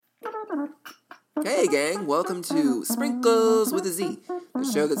Hey gang, welcome to Sprinkles with a Z, the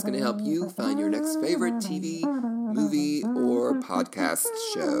show that's going to help you find your next favorite TV, movie, or podcast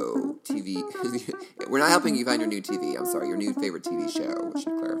show. We're not helping you find your new TV, your new favorite TV show, I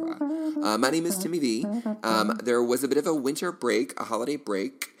should clarify. My name is Timmy V. There was a bit of a winter break, a holiday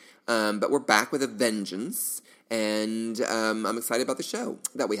break, but we're back with a vengeance, and I'm excited about the show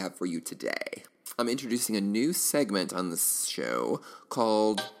that we have for you today. I'm introducing a new segment on this show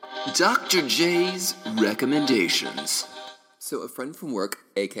called Dr. J's Recommendations. So a friend from work,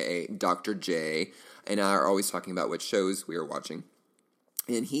 aka Dr. J, and I are always talking about what shows we are watching.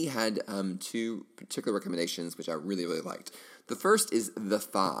 And he had two particular recommendations which I really, really liked. The first is The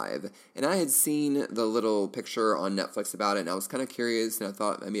Five. And I had seen the little picture on Netflix about it, and I was kind of curious, and I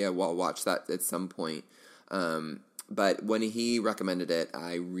thought maybe I'll watch that at some point. But when he recommended it,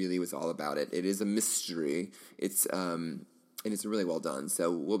 I really was all about it. It is a mystery. And it's really well done.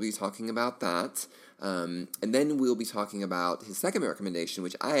 So we'll be talking about that. And then we'll be talking about his second recommendation,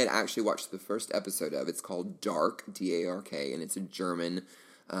 which I had actually watched the first episode of. It's called Dark, D-A-R-K, and it's a German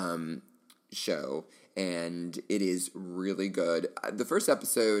show. And it is really good. The first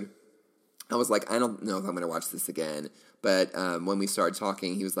episode, I was like, I don't know if I'm going to watch this again. But when we started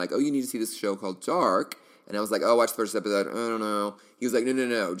talking, he was like, oh, you need to see this show called Dark. And I was like, oh, watch the first episode. I don't know. He was like,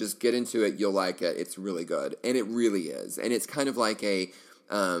 no, just get into it. You'll like it. It's really good. And it really is. And it's kind of like a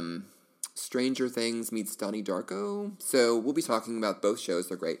Stranger Things meets Donnie Darko. So we'll be talking about both shows.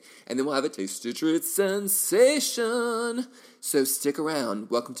 They're great. And then we'll have a Taste of Treat sensation. So stick around.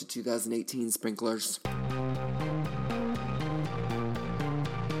 Welcome to 2018, Sprinklers.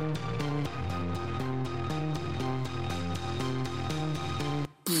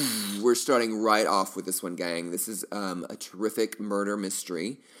 We're starting right off with this one, gang. This is a terrific murder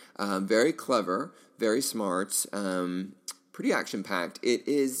mystery. Very clever, very smart, pretty action-packed. It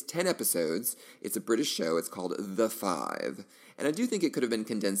is 10 episodes. It's a British show. It's called The Five. And I do think it could have been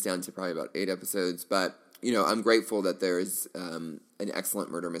condensed down to probably about 8 episodes, but, I'm grateful that there is an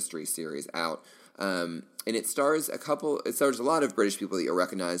excellent murder mystery series out. And it stars a lot of British people that you'll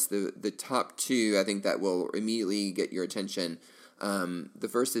recognize. The top two, I think, that will immediately get your attention. The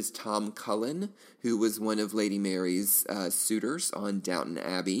first is Tom Cullen, who was one of Lady Mary's suitors on Downton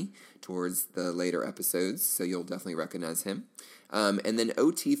Abbey towards the later episodes, so you'll definitely recognize him. And then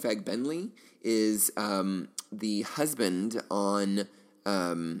O.T. Fagbenley is the husband of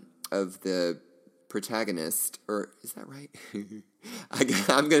the protagonist, or is that right?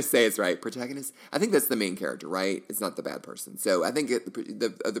 I'm going to say it's right. Protagonist? I think that's the main character, right? It's not the bad person. So I think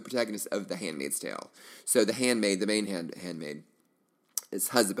the protagonist of The Handmaid's Tale. So the main handmaid, his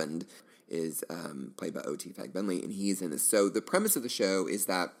husband is played by O.T. Fagbenley, and he's in this. So the premise of the show is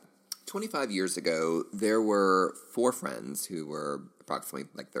that 25 years ago, there were 4 friends who were approximately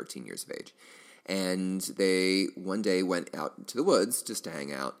like 13 years of age. And they one day went out to the woods just to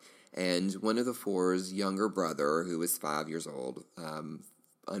hang out. And one of the 4's younger brother, who was 5 years old,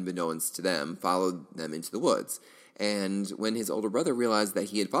 unbeknownst to them, followed them into the woods. And when his older brother realized that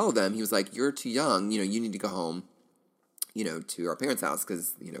he had followed them, he was like, you're too young, you need to go home, to our parents' house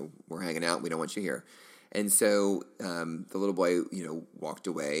because, we're hanging out, we don't want you here. And so the little boy, walked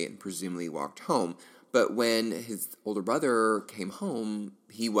away and presumably walked home. But when his older brother came home,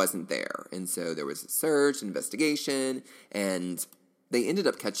 he wasn't there. And so there was a search, investigation, and they ended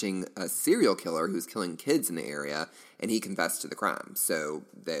up catching a serial killer who was killing kids in the area, and he confessed to the crime. So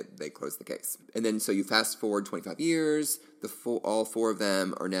they closed the case. And then so you fast forward 25 years, all 4 of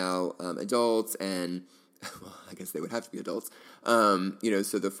them are now adults, and well, I guess they would have to be adults.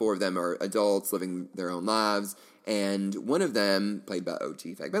 So the 4 of them are adults living their own lives, and one of them, played by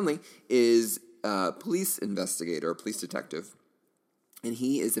O.T. Fagbenley, is a police investigator, a police detective, and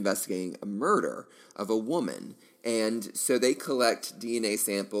he is investigating a murder of a woman. And so they collect DNA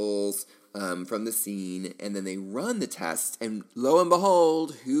samples from the scene, and then they run the test, and lo and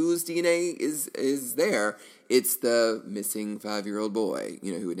behold, whose DNA is there? It's the missing 5-year-old boy,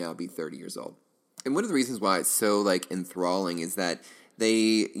 who would now be 30 years old. And one of the reasons why it's so, enthralling is that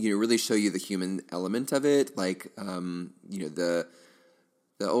they, really show you the human element of it, the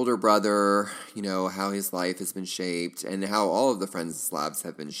older brother, how his life has been shaped, and how all of the friends' lives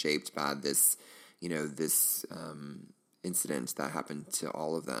have been shaped by this, this incident that happened to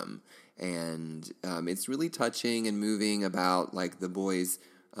all of them. And it's really touching and moving about, the boys'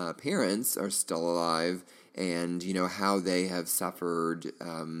 parents are still alive, and, how they have suffered,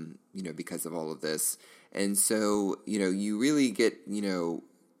 because of all of this. And so, you really get,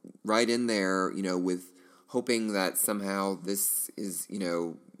 right in there, with hoping that somehow this is,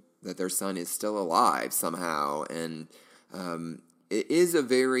 that their son is still alive somehow. And, it is a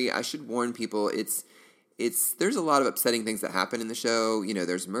very, I should warn people, there's a lot of upsetting things that happen in the show.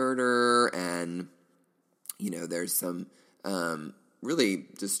 There's murder and, there's some really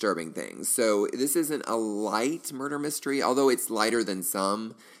disturbing things. So this isn't a light murder mystery, although it's lighter than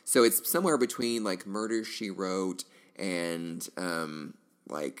some. So it's somewhere between like Murder, She Wrote and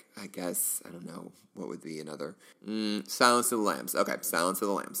I guess, I don't know, what would be another? Silence of the Lambs. Okay, Silence of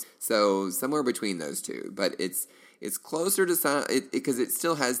the Lambs. So somewhere between those two. But it's closer to because it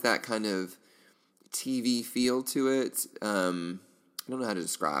still has that kind of TV feel to it. I don't know how to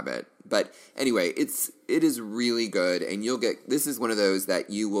describe it, but anyway, it is really good, and this is one of those that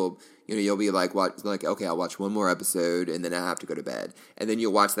you'll be like, okay, I'll watch one more episode, and then I have to go to bed, and then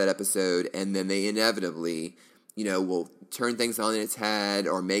you'll watch that episode, and then they inevitably, will turn things on in its head,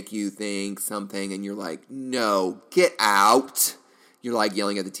 or make you think something, and you're like, no, get out. You're like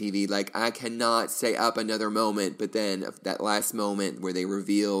yelling at the TV, like, I cannot stay up another moment, but then that last moment where they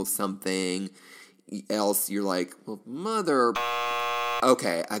reveal something else, you're like, well, mother...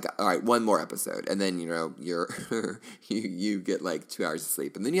 Okay, all right, one more episode, and then, you're you get like 2 hours of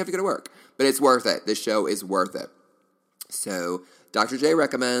sleep, and then you have to go to work. But it's worth it. This show is worth it. So, Dr. J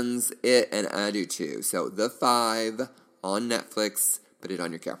recommends it, and I do too. So, The Five on Netflix. Put it on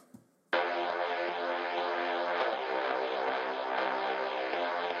your care.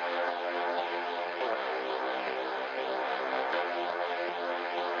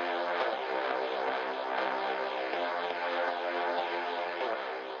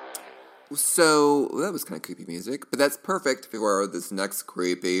 So, that was kind of creepy music, but that's perfect for this next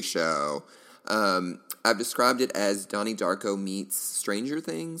creepy show. I've described it as Donnie Darko meets Stranger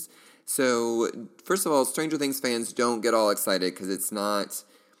Things. So, first of all, Stranger Things fans, don't get all excited, because it's not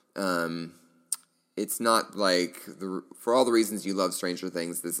like, for all the reasons you love Stranger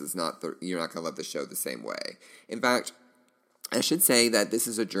Things, you're not going to love the show the same way. In fact, I should say that this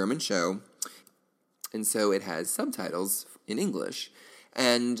is a German show, and so it has subtitles in English.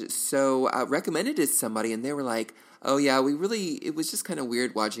 And so I recommended it to somebody, and they were like, oh yeah, it was just kind of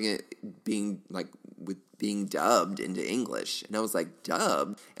weird watching it being dubbed into English. And I was like,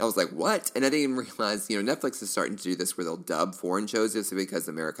 dubbed? And I was like, what? And I didn't even realize, Netflix is starting to do this where they'll dub foreign shows just because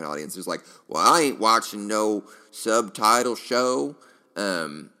the American audience is like, well, I ain't watching no subtitle show.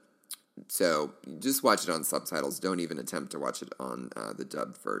 So just watch it on subtitles. Don't even attempt to watch it on the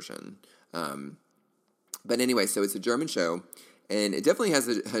dubbed version. But anyway, so it's a German show. And it definitely has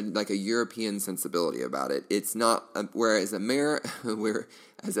a European sensibility about it. It's not, whereas I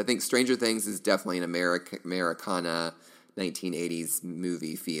think Stranger Things is definitely an Americana 1980s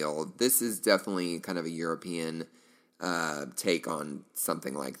movie feel. This is definitely kind of a European take on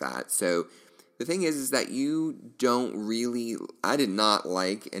something like that. So the thing is that I did not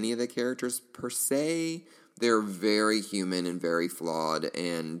like any of the characters per se. They're very human and very flawed,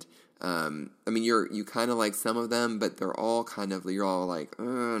 and you kind of like some of them, but they're all you're all like, I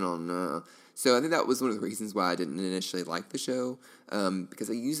don't know. So I think that was one of the reasons why I didn't initially like the show, because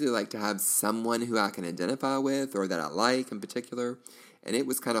I usually like to have someone who I can identify with or that I like in particular, and it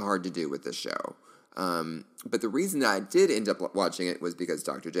was kind of hard to do with this show. But the reason that I did end up watching it was because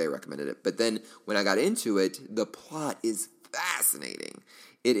Dr. J recommended it. But then when I got into it, the plot is fascinating.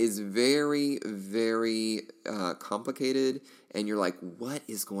 It is very, very complicated, and you're like, what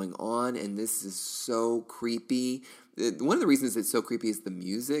is going on? And this is so creepy. One of the reasons it's so creepy is the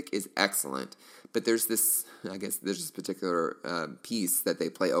music is excellent, but there's this particular piece that they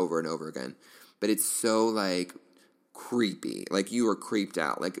play over and over again, but it's so, creepy. You are creeped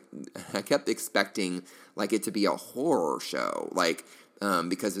out. I kept expecting, it to be a horror show,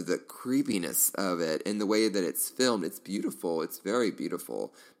 because of the creepiness of it and the way that it's filmed. It's beautiful. It's very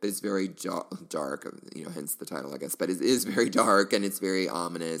beautiful, but it's very dark, hence the title, I guess. But it is very dark, and it's very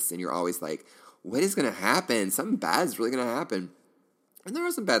ominous, and you're always like, what is going to happen? Something bad is really going to happen. And there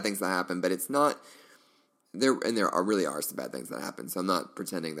are some bad things that happen, but it's not... There really are some bad things that happen, so I'm not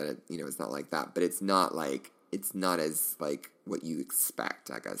pretending that it's not like that, but it's not as, what you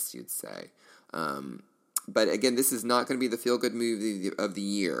expect, I guess you'd say. But again, this is not going to be the feel-good movie of the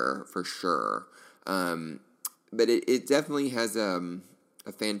year, for sure. But it definitely has a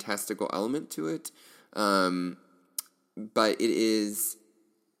fantastical element to it. But it is,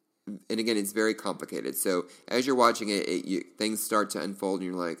 and again, it's very complicated. So as you're watching it, things start to unfold, and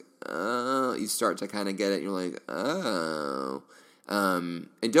you're like, oh, you start to kind of get it, and you're like, oh. And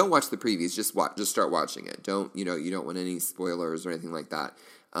don't watch the previews, just start watching it. You don't want any spoilers or anything like that.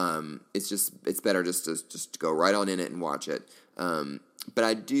 It's better just to go right on in it and watch it. But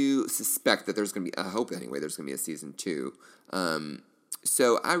I do suspect that there's going to be, I hope anyway, there's going to be a season 2.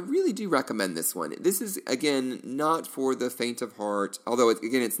 So I really do recommend this one. This is, again, not for the faint of heart, although,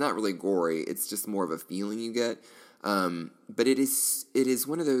 it's not really gory. It's just more of a feeling you get. But it is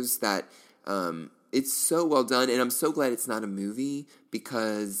one of those that it's so well done, and I'm so glad it's not a movie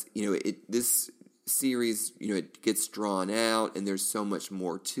because, this series, it gets drawn out, and there's so much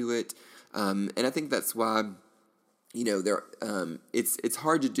more to it. And I think that's why, it's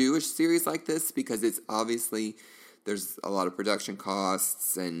hard to do a series like this because it's obviously... There's a lot of production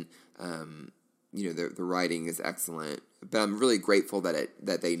costs, and the writing is excellent. But I'm really grateful that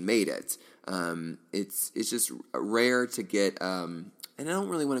they made it. It's just rare to get, and I don't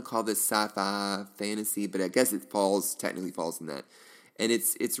really want to call this sci-fi fantasy, but I guess technically falls in that. And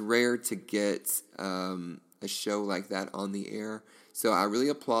it's rare to get a show like that on the air. So I really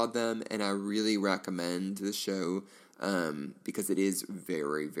applaud them, and I really recommend the show because it is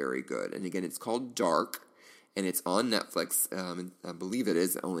very, very good. And again, it's called Dark. And it's on Netflix. And I believe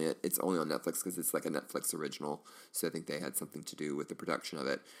it's only on Netflix because it's like a Netflix original. So I think they had something to do with the production of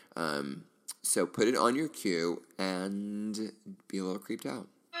it. So put it on your queue and be a little creeped out.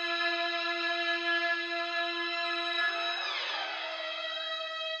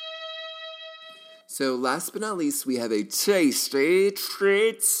 So last but not least, we have a tasty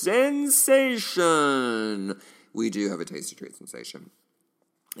treat sensation. We do have a tasty treat sensation.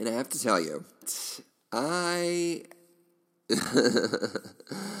 And I have to tell you... I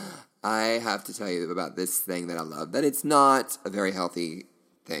have to tell you about this thing that I love. That it's not a very healthy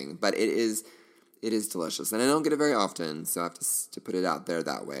thing, but it is delicious, and I don't get it very often, so I have to put it out there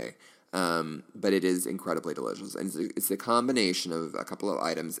that way. But it is incredibly delicious, and it's a combination of a couple of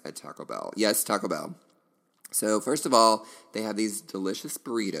items at Taco Bell. Yes, Taco Bell. So first of all, they have these delicious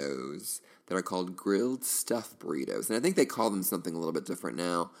burritos that are called grilled stuffed burritos, and I think they call them something a little bit different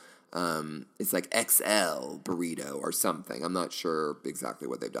now. It's like XL burrito or something. I'm not sure exactly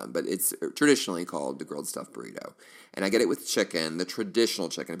what they've done, but it's traditionally called the grilled stuffed burrito. And I get it with chicken, the traditional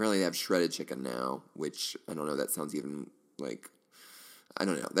chicken. Apparently they have shredded chicken now, which I don't know, that sounds even like, I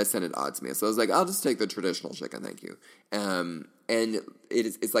don't know, that sounded odd to me. So I was like, I'll just take the traditional chicken, thank you. And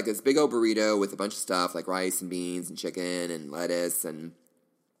it's like this big old burrito with a bunch of stuff like rice and beans and chicken and lettuce and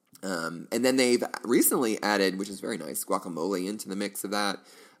then they've recently added, which is very nice, guacamole into the mix of that.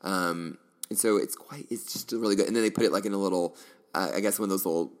 And so it's just really good. And then they put it like in a little, I guess one of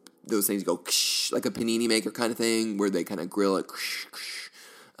those things go like a panini maker kind of thing where they kind of grill it.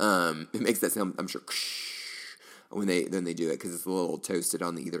 It makes that sound, I'm sure, when they do it because it's a little toasted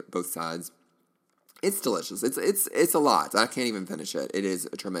on both sides. It's delicious. It's a lot. I can't even finish it. It is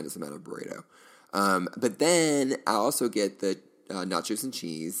a tremendous amount of burrito. But then I also get the nachos and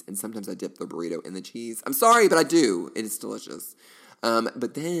cheese, and sometimes I dip the burrito in the cheese. I'm sorry, but I do, and it's delicious.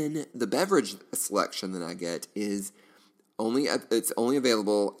 But then the beverage selection that I get is it's only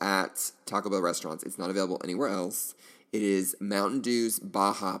available at Taco Bell restaurants. It's not available anywhere else. It is Mountain Dew's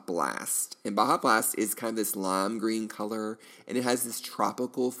Baja Blast. And Baja Blast is kind of this lime green color, and it has this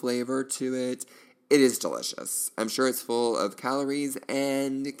tropical flavor to it. It is delicious. I'm sure it's full of calories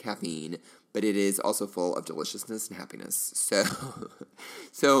and caffeine, but it is also full of deliciousness and happiness.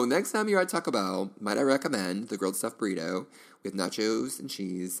 So next time you're at Taco Bell, might I recommend the grilled stuffed burrito with nachos and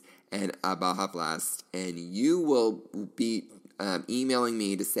cheese and a Baja Blast, and you will be emailing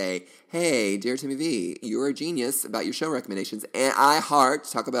me to say, hey, dear Timmy V, you're a genius about your show recommendations, and I heart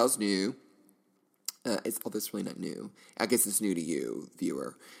Taco Bell's new, although it's really not new. I guess it's new to you,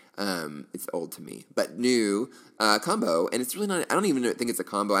 viewer. It's old to me, but new combo, and it's really not, I don't even think it's a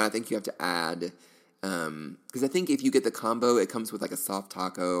combo. I think you have to add, because I think if you get the combo, it comes with like a soft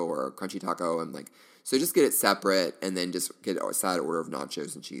taco or a crunchy taco, and like, so just get it separate, and then just get a side order of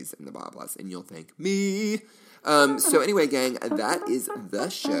nachos and cheese and the Baja Blast, and you'll thank me. So anyway, gang, that is the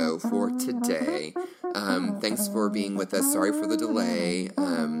show for today. Thanks for being with us. Sorry for the delay.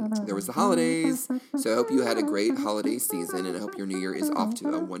 There was the holidays, so I hope you had a great holiday season, and I hope your new year is off to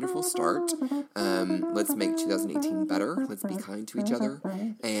a wonderful start. Let's make 2018 better. Let's be kind to each other,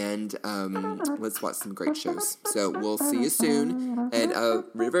 and let's watch some great shows. So we'll see you soon, and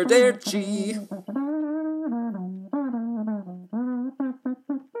Arrivederci.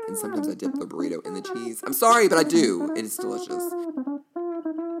 And sometimes I dip the burrito in the cheese. I'm sorry, but I do, and it's delicious.